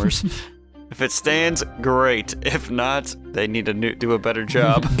our hammers. If it stands, great. If not, they need to do a better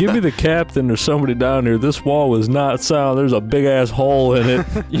job. Give me the captain or somebody down here. This wall was not sound. There's a big ass hole in it.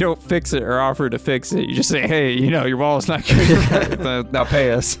 you don't fix it or offer to fix it. You just say, hey, your wall's not good. Now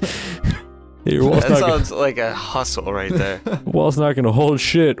pay us. Your wall's That not sounds like a hustle right there. the wall's not gonna hold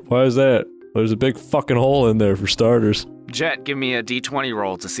shit. Why is that? There's a big fucking hole in there for starters. Jet, give me a d20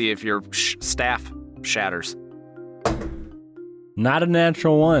 roll to see if your staff shatters. Not a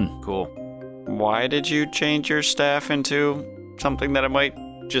natural one. Cool. Why did you change your staff into something that it might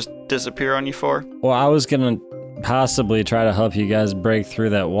just disappear on you for? Well, I was going to possibly try to help you guys break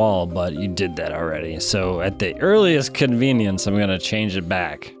through that wall, but you did that already. So at the earliest convenience, I'm going to change it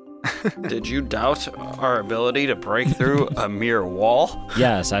back. Did you doubt our ability to break through a mere wall?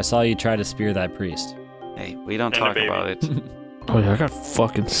 Yes, I saw you try to spear that priest. Hey, we don't And talk a baby. about it. Oh yeah, I got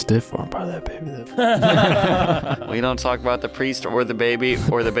fucking stiff arm by that baby. We don't talk about the priest or the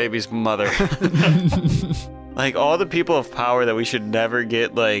baby's mother. Like all the people of power that we should never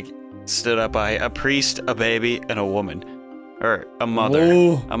get stood up by: a priest, a baby, and a woman. Or a mother.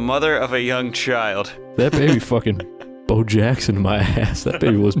 Whoa. A mother of a young child. That baby fucking Bo Jackson my ass. That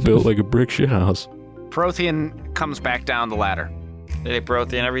baby was built like a brick shithouse. Prothean comes back down the ladder. Hey,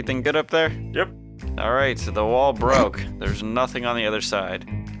 Prothean, everything good up there? Yep. All right, so the wall broke. There's nothing on the other side.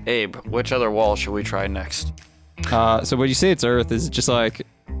 Abe, which other wall should we try next? So when you say it's earth, is it just like,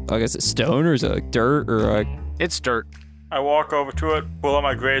 I guess it's stone, or is it like dirt, or like It's dirt. I walk over to it, pull out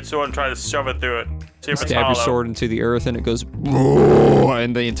my greatsword, and try to shove it through it. See if it's stab your hollow. sword into the earth and it goes,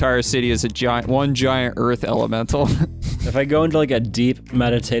 and the entire city is one giant earth elemental. If I go into like a deep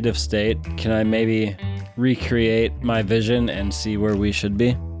meditative state, can I maybe recreate my vision and see where we should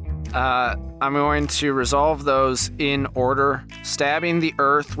be? I'm going to resolve those in order. Stabbing the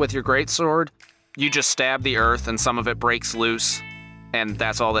earth with your greatsword, you just stab the earth and some of it breaks loose, and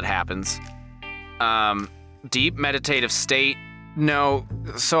that's all that happens. Deep meditative state, no.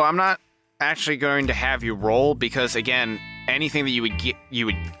 So I'm not actually going to have you roll because, again, anything that you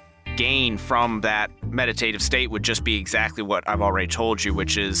would gain from that meditative state would just be exactly what I've already told you,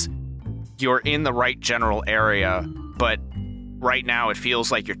 which is you're in the right general area, but right now it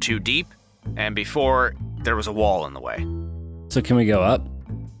feels like you're too deep, and before there was a wall in the way. So can we go up?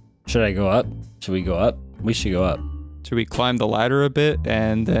 Should I go up? Should we go up? We should go up. Should we climb the ladder a bit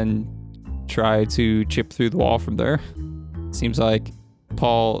and then try to chip through the wall from there? Seems like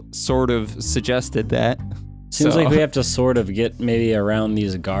Paul sort of suggested that. Seems So- like we have to sort of get maybe around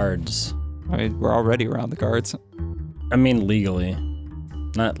these guards. I mean, we're already around the guards. I mean legally,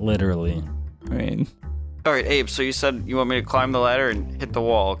 not literally. I mean, All right, Abe, so you said you want me to climb the ladder and hit the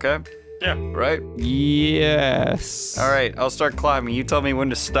wall, okay? Yeah. Right? yes. All right, I'll start climbing. You tell me when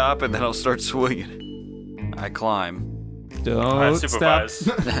to stop, and then I'll start swinging. I climb. I Don't step. supervise.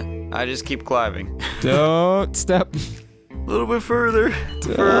 I just keep climbing. Don't step. A little bit further.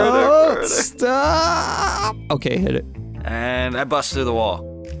 Don't stop. Okay, hit it. And I bust through the wall.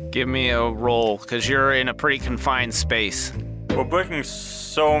 Give me a roll, because you're in a pretty confined space. We're breaking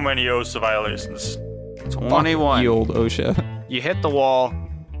so many oaths of violations. 21. Ye old OSHA. You hit the wall,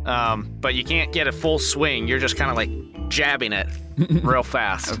 but you can't get a full swing. You're just kind of like jabbing it real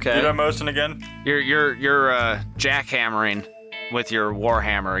fast. Do Okay. that motion again? You're jackhammering with your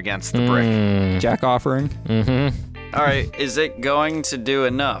warhammer against the brick. Jack offering. All right, is it going to do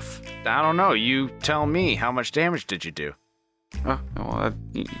enough? I don't know. You tell me. How much damage did you do? Oh, well,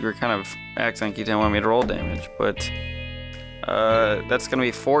 you were kind of acting like you didn't want me to roll damage, but that's going to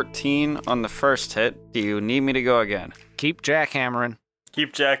be 14 on the first hit. Do you need me to go again? Keep jackhammering.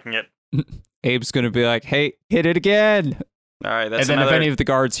 Keep jacking it. Abe's gonna be like, "Hey, hit it again!" All right, that's And then another. if any of the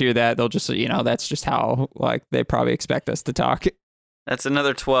guards hear that, they'll just, that's just how like they probably expect us to talk. That's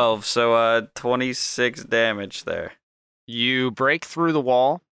another 12, so 26 damage there. You break through the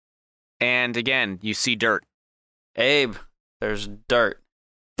wall, and again, you see dirt. Abe, there's dirt.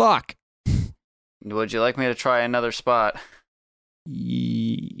 Fuck. Would you like me to try another spot?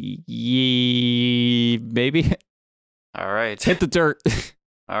 Maybe All right. hit the dirt.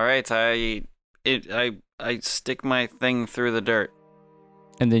 All right, I stick my thing through the dirt.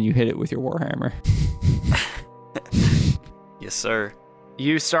 And then you hit it with your warhammer. Yes, sir.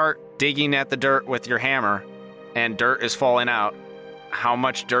 You start digging at the dirt with your hammer, and dirt is falling out. How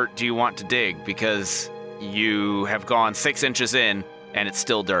much dirt do you want to dig? Because you have gone 6 inches in, and it's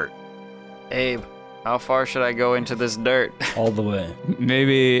still dirt. Abe, how far should I go into this dirt? All the way.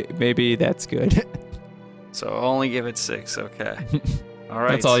 Maybe that's good. So I'll only give it 6, okay. All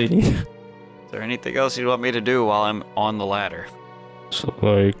right. That's all you need. Is there anything else you'd want me to do while I'm on the ladder? So,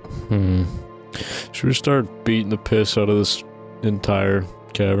 like, should we start beating the piss out of this entire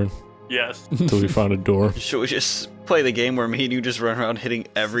cavern Yes. until we find a door? Should we just play the game where me and you just run around hitting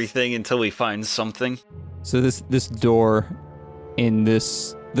everything until we find something? So this door in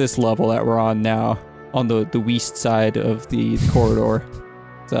this level that we're on now, on the west side of the corridor,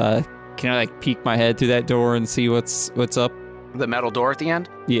 can I like peek my head through that door and see what's up? The metal door at the end?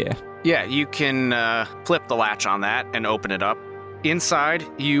 Yeah. Yeah, you can flip the latch on that and open it up. Inside,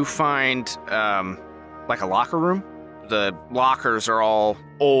 you find like a locker room. The lockers are all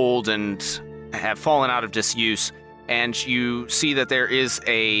old and have fallen out of disuse, and you see that there is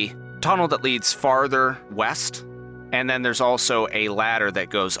a tunnel that leads farther west, and then there's also a ladder that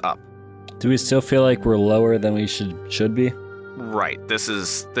goes up. Do we still feel like we're lower than we should be? Right. This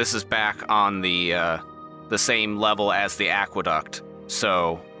is back on the same level as the aqueduct,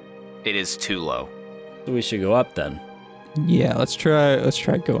 so it is too low. So we should go up then. Yeah, let's try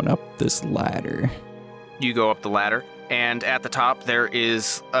going up this ladder. You go up the ladder, and at the top there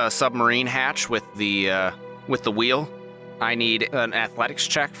is a submarine hatch with the wheel. I need an athletics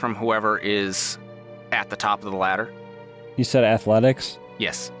check from whoever is at the top of the ladder. Can You said athletics?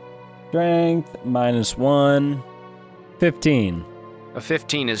 Yes. Strength, -1. 15. A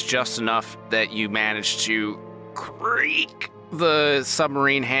 15 is just enough that you manage to creak the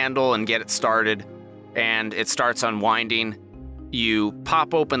submarine handle and get it started, and it starts unwinding. You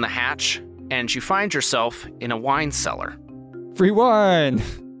pop open the hatch, and you find yourself in a wine cellar. Free wine.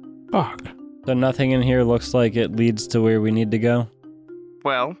 Fuck. So nothing in here looks like it leads to where we need to go?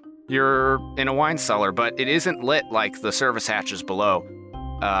 Well, you're in a wine cellar, but it isn't lit like the service hatches below.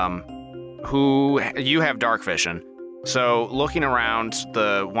 You have dark vision. So looking around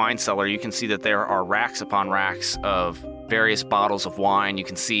the wine cellar, you can see that there are racks upon racks of various bottles of wine. You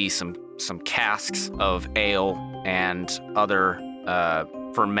can see some casks of ale and other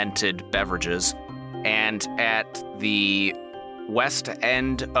fermented beverages. And at the west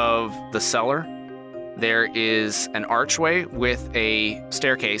end of the cellar, there is an archway with a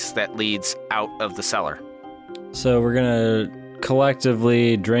staircase that leads out of the cellar. So we're gonna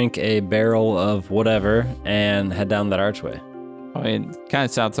collectively drink a barrel of whatever and head down that archway. I mean, kind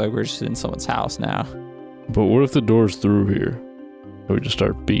of sounds like we're just in someone's house now. But what if the door's through here? And we just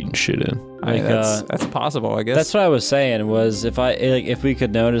start beating shit in. I mean, Like, that's possible, I guess. That's what I was saying, was if we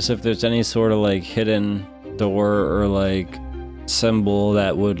could notice if there's any sort of like hidden door or like symbol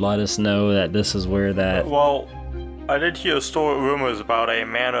that would let us know that this is where that... Well, I did hear rumors about a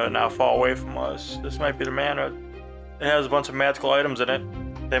manor not far away from us. This might be the manor. It has a bunch of magical items in it.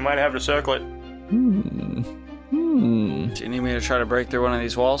 They might have to circle it. Do you need me to try to break through one of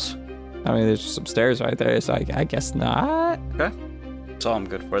these walls? I mean, there's some stairs right there, so I guess not. Okay. That's all I'm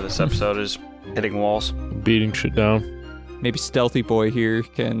good for this episode is hitting walls. Beating shit down. Maybe Stealthy Boy here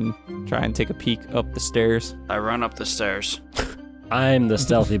can try and take a peek up the stairs. I run up the stairs. I'm the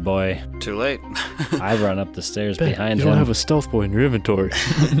stealthy boy. Too late. I run up the stairs Ben, behind you him. don't have a stealth boy in your inventory.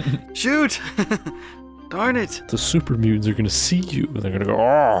 Shoot! Darn it. The super mutants are gonna see you and they're gonna go,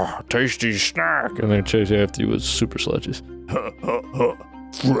 "Oh, tasty snack," and they're gonna chase after you with super sledges.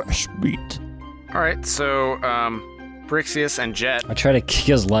 Fresh meat. All right, so Brixius and Jet. I try to kick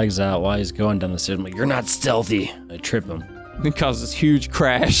his legs out while he's going down the stairs. I'm like, "You're not stealthy." I trip him. It causes this huge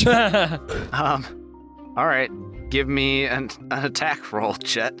crash. All right, give me an attack roll,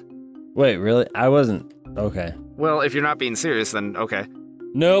 Jet. Wait, really? I wasn't. Okay. Well, if you're not being serious, then okay.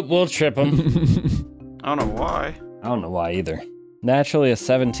 Nope, we'll trip him. I don't know why. I don't know why either. Naturally a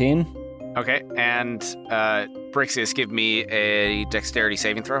 17. Okay, and Brixius, give me a dexterity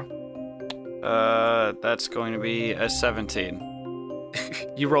saving throw. That's going to be a 17.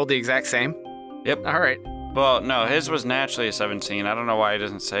 You rolled the exact same? Yep. All right. Well, no, his was naturally a 17. I don't know why he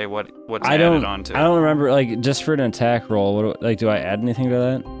doesn't say what's I added don't. onto. I don't remember. Like, just for an attack roll, do I add anything to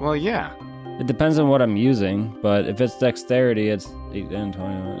that? Well, yeah. It depends on what I'm using, but if it's dexterity, it's 8 and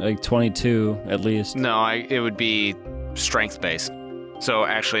 20, like 22 at least. No, it would be strength-based. So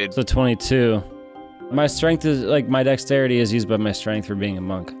actually, So 22. My strength is like my dexterity is used by my strength for being a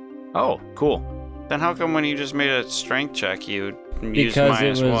monk. oh, cool. Then how come when you just made a strength check, you used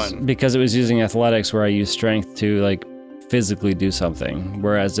 -1? Because it was using athletics where I use strength to like physically do something.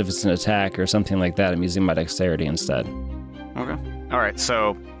 Whereas if it's an attack or something like that, I'm using my dexterity instead. Okay. All right,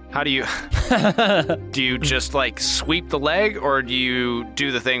 so how do you do you just like sweep the leg, or do you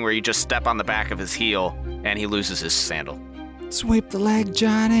do the thing where you just step on the back of his heel and he loses his sandal? Sweep the leg,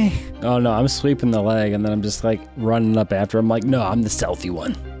 Johnny. Oh no, I'm sweeping the leg and then I'm just like running up after him like, no, I'm the stealthy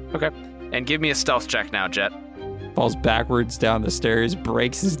one. Okay. And give me a stealth check now, Jet. Falls backwards down the stairs,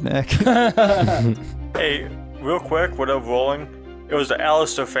 breaks his neck. Hey, real quick, without rolling, it was the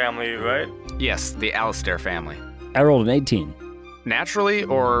Alistair family, right? Yes, the Alistair family. I rolled an 18. Naturally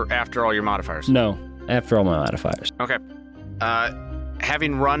or after all your modifiers? No, after all my modifiers. Okay.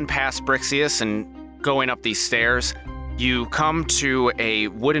 Having run past Brixius and going up these stairs, you come to a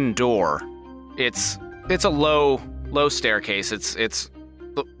wooden door. It's a low staircase. It's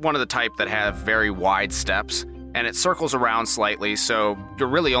one of the type that have very wide steps, and it circles around slightly, so you're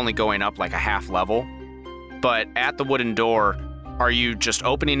really only going up like a half level. But at the wooden door, are you just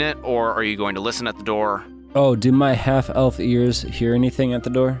opening it, or are you going to listen at the door? Oh, do my half-elf ears hear anything at the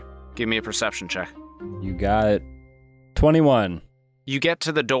door? Give me a perception check. You got it. 21. You get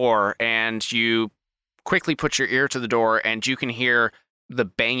to the door, and you quickly put your ear to the door, and you can hear the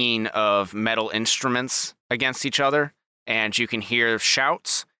banging of metal instruments against each other, and you can hear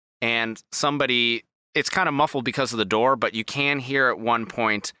shouts, and somebody, it's kind of muffled because of the door, but you can hear at one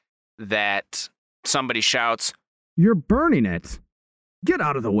point that somebody shouts, "You're burning it! Get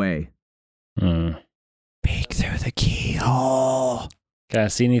out of the way!" Peek through the keyhole. Can I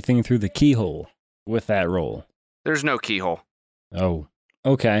see anything through the keyhole with that roll? there's no keyhole. Oh,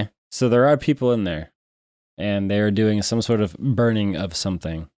 okay. So there are people in there. and they are doing some sort of burning of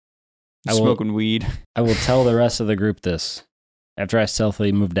something. Smoking weed. I will tell the rest of the group this after I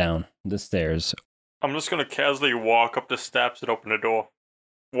stealthily move down the stairs. I'm just gonna casually walk up the steps and open the door.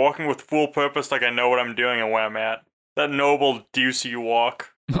 Walking with full purpose like I know what I'm doing and where I'm at. That noble deucey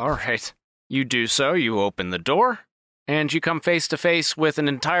walk. All right. You do so, you open the door, and you come face to face with an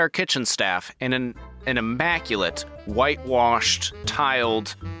entire kitchen staff in an immaculate, whitewashed,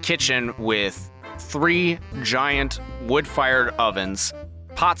 tiled kitchen with 3 giant wood-fired ovens,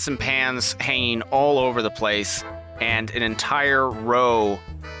 pots and pans hanging all over the place, and an entire row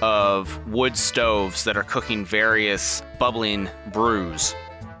of wood stoves that are cooking various bubbling brews.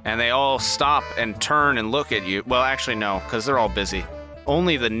 And they all stop and turn and look at you. Well, actually, no, because they're all busy.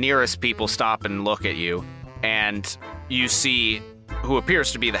 Only the nearest people stop and look at you, and you see who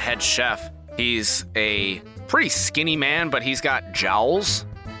appears to be the head chef. He's a pretty skinny man, but he's got jowls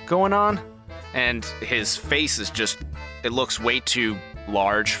going on, and his face is just, it looks way too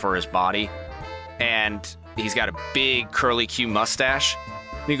large for his body, and he's got a big curly Q mustache.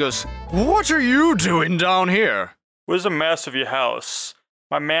 And he goes, "What are you doing down here?" Where's the mess of your house?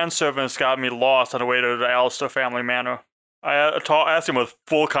 My manservant's got me lost on the way to the Alistair family manor. I asked him with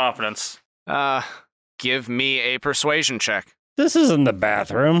full confidence. Give me a persuasion check. This isn't the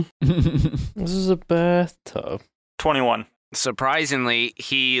bathroom. This is a bathtub. 21. Surprisingly,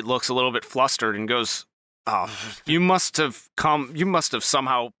 he looks a little bit flustered and goes, "Oh, you must have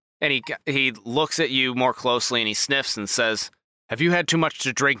somehow," and he looks at you more closely and he sniffs and says, "Have you had too much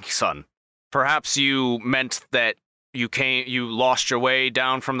to drink, son? Perhaps you meant that you lost your way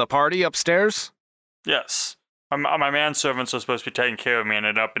down from the party upstairs?" Yes. My manservants are supposed to be taking care of me and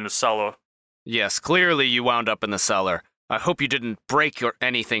ended up in the cellar. Yes, clearly you wound up in the cellar. I hope you didn't break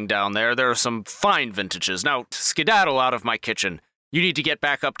anything down there. There are some fine vintages. Now, skedaddle out of my kitchen. You need to get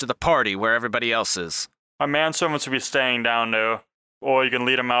back up to the party where everybody else is. My manservants will be staying down there, or you can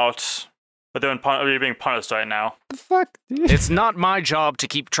lead them out, but they're being punished right now. The fuck, dude? It's not my job to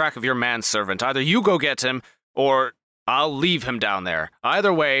keep track of your manservant. Either you go get him, or I'll leave him down there.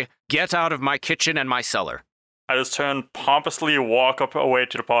 Either way, get out of my kitchen and my cellar. I just pompously walk up away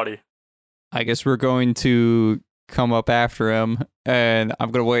to the party. I guess we're going to come up after him, and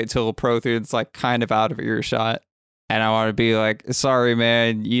I'm going to wait until Prothean's like kind of out of earshot. And I want to be like, "Sorry,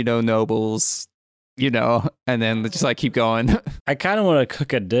 man, nobles, and then just like keep going." I kind of want to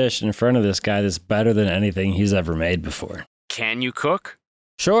cook a dish in front of this guy that's better than anything he's ever made before. Can you cook?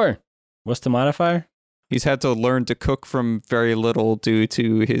 Sure. What's the modifier? He's had to learn to cook from very little due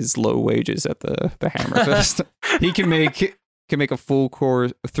to his low wages at the Hammerfest. He can make a full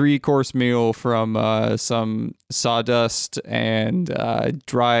course, 3-course meal from some sawdust and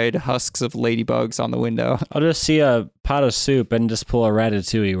dried husks of ladybugs on the window. I'll just see a pot of soup and just pull a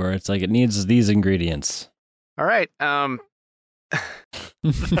ratatouille where it's like it needs these ingredients. All right.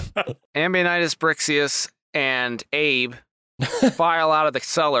 Ambionitis Brixius and Abe file out of the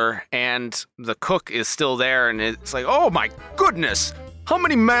cellar, and the cook is still there, and it's like, "Oh my goodness! How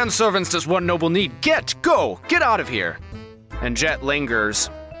many manservants does one noble need? Get out of here!" And Jet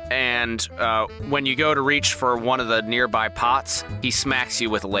lingers, and when you go to reach for one of the nearby pots, he smacks you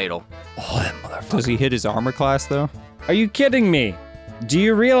with a ladle. Oh, that motherfucker. Does he hit his armor class, though? Are you kidding me? Do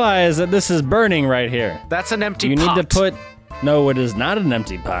you realize that this is burning right here? That's an empty you pot. Need to put... No, it is not an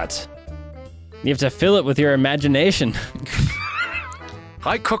empty pot. You have to fill it with your imagination.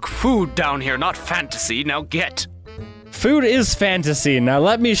 I cook food down here, not fantasy. Now get. Food is fantasy. Now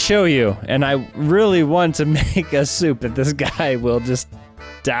let me show you. And I really want to make a soup that this guy will just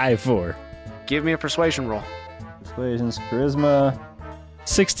die for. Give me a persuasion roll. Persuasion's charisma.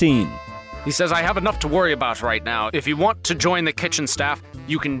 16. He says, "I have enough to worry about right now. If you want to join the kitchen staff,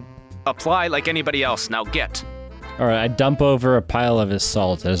 you can apply like anybody else. Now get." All right, I dump over a pile of his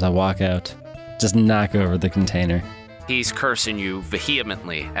salt as I walk out. Just knock over the container. He's cursing you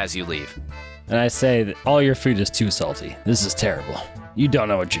vehemently as you leave. And I say that all your food is too salty. This is terrible. You don't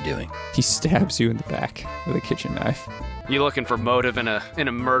know what you're doing. He stabs you in the back with a kitchen knife. You looking for motive in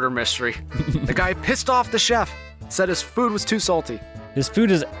a murder mystery? The guy pissed off the chef. Said his food was too salty. His food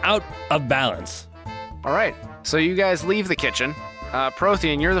is out of balance. All right, so you guys leave the kitchen.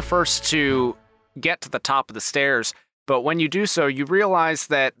 Prothean, you're the first to get to the top of the stairs, but when you do so, you realize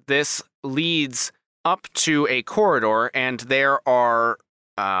that this leads up to a corridor, and there are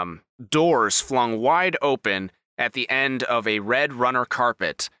doors flung wide open at the end of a red runner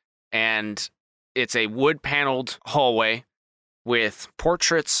carpet, and it's a wood-paneled hallway with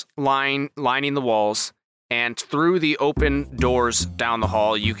portraits lining the walls, and through the open doors down the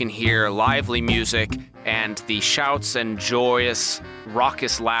hall, you can hear lively music and the shouts and joyous,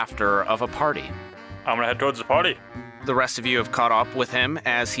 raucous laughter of a party. I'm gonna head towards the party. The rest of you have caught up with him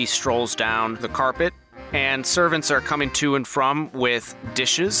as he strolls down the carpet, and servants are coming to and from with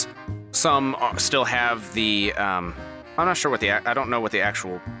dishes. Some still have the, I'm not sure I don't know what the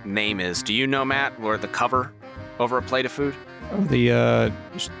actual name is. Do you know, Matt, or the cover over a plate of food? Oh, you're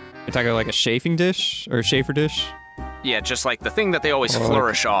talking like a chafing dish or a chafer dish? Yeah, just like the thing that they always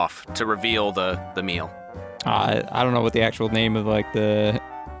flourish off to reveal the meal. I don't know what the actual name of the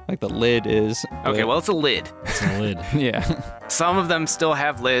lid is. Okay, well, it's a lid. It's a lid. Yeah. Some of them still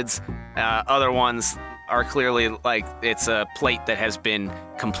have lids. Other ones are clearly like it's a plate that has been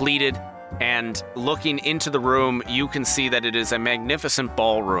completed. And looking into the room, you can see that it is a magnificent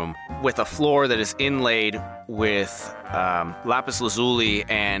ballroom with a floor that is inlaid with lapis lazuli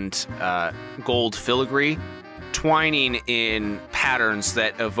and gold filigree, twining in patterns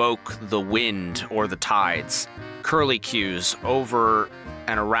that evoke the wind or the tides. Curlicues over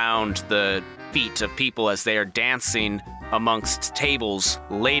and around the feet of people as they are dancing amongst tables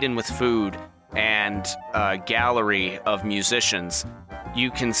laden with food and a gallery of musicians.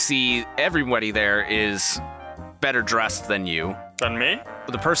 You can see everybody there is better dressed than you. Than me?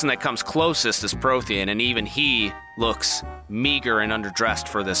 The person that comes closest is Prothean, and even he looks meager and underdressed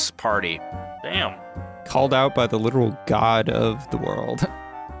for this party. Damn. Called out by the literal god of the world.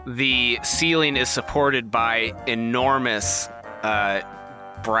 The ceiling is supported by enormous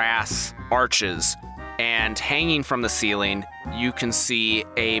brass arches, and hanging from the ceiling, you can see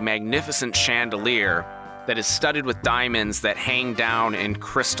a magnificent chandelier that is studded with diamonds that hang down in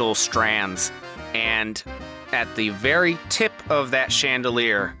crystal strands. And at the very tip of that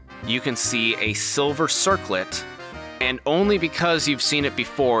chandelier, you can see a silver circlet. And only because you've seen it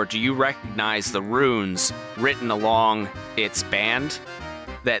before do you recognize the runes written along its band,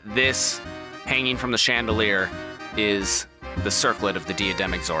 that this, hanging from the chandelier, is the circlet of the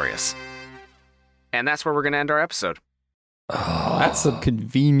diadem Exorius. And that's where we're going to end our episode. Oh, that's some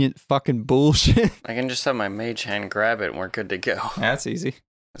convenient fucking bullshit. I can just have my mage hand grab it and we're good to go. That's easy.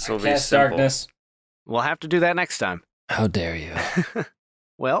 This will be Cast simple. darkness. We'll have to do that next time. How dare you?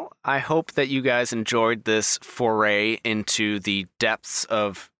 Well, I hope that you guys enjoyed this foray into the depths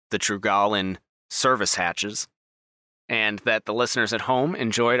of the Trugalin service hatches, and that the listeners at home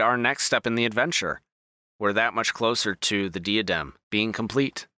enjoyed our next step in the adventure. We're that much closer to the diadem being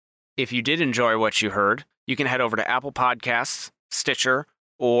complete. If you did enjoy what you heard, you can head over to Apple Podcasts, Stitcher,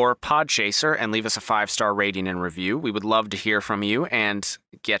 or Podchaser and leave us a 5-star rating and review. We would love to hear from you and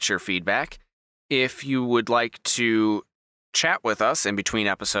get your feedback. If you would like to chat with us in between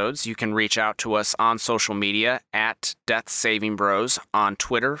episodes, you can reach out to us on social media at Death Saving Bros on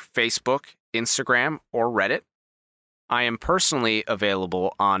Twitter, Facebook, Instagram, or Reddit. I am personally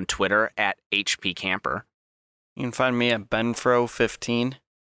available on Twitter at HP Camper. You can find me at Benfro15.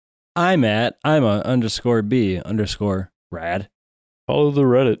 I'm a _B_rad. Follow the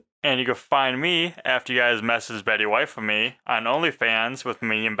Reddit. And you can find me after you guys message Betty White for me on OnlyFans with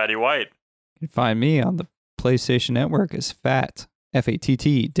me and Betty White. You can find me on the PlayStation Network as Fat,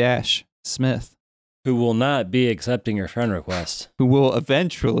 FATT-Smith, Who will not be accepting your friend request. who will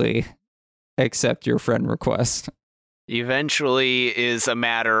eventually accept your friend request. Eventually is a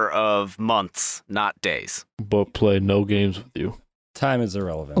matter of months, not days. But play no games with you. Time is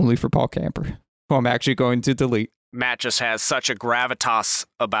irrelevant. Only for Paul Camper, who I'm actually going to delete. Matt just has such a gravitas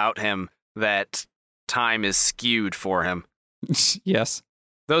about him that time is skewed for him. Yes.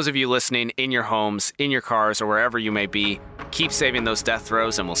 Those of you listening in your homes, in your cars, or wherever you may be, keep saving those death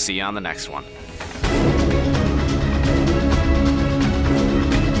throws, and we'll see you on the next one.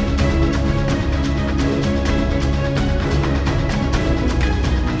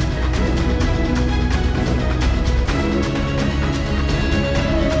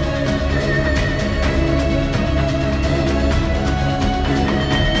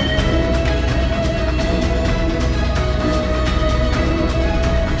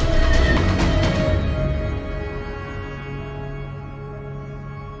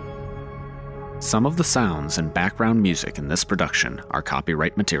 Some of the sounds and background music in this production are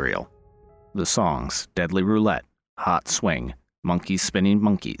copyright material. The songs Deadly Roulette, Hot Swing, Monkeys Spinning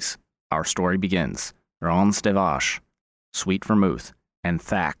Monkeys, Our Story Begins, Rons de Vache, Sweet Vermouth, and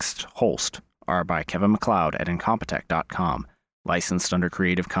Thaxed Holst are by Kevin MacLeod at Incompetech.com, licensed under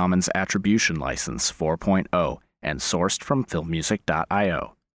Creative Commons Attribution License 4.0 and sourced from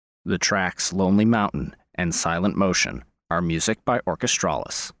filmmusic.io. The tracks Lonely Mountain and Silent Motion are music by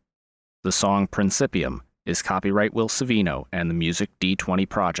Orchestralis. The song Principium is copyright Will Savino and the Music D20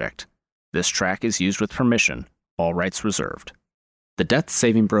 Project. This track is used with permission, all rights reserved. The Death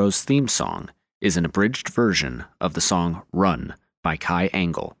Saving Bros theme song is an abridged version of the song Run by Kai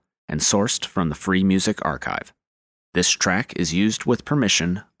Engel and sourced from the Free Music Archive. This track is used with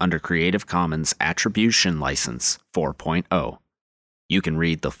permission under Creative Commons Attribution License 4.0. You can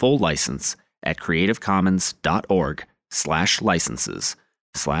read the full license at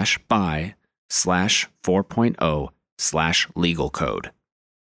creativecommons.org/licenses/by/4.0/legal code.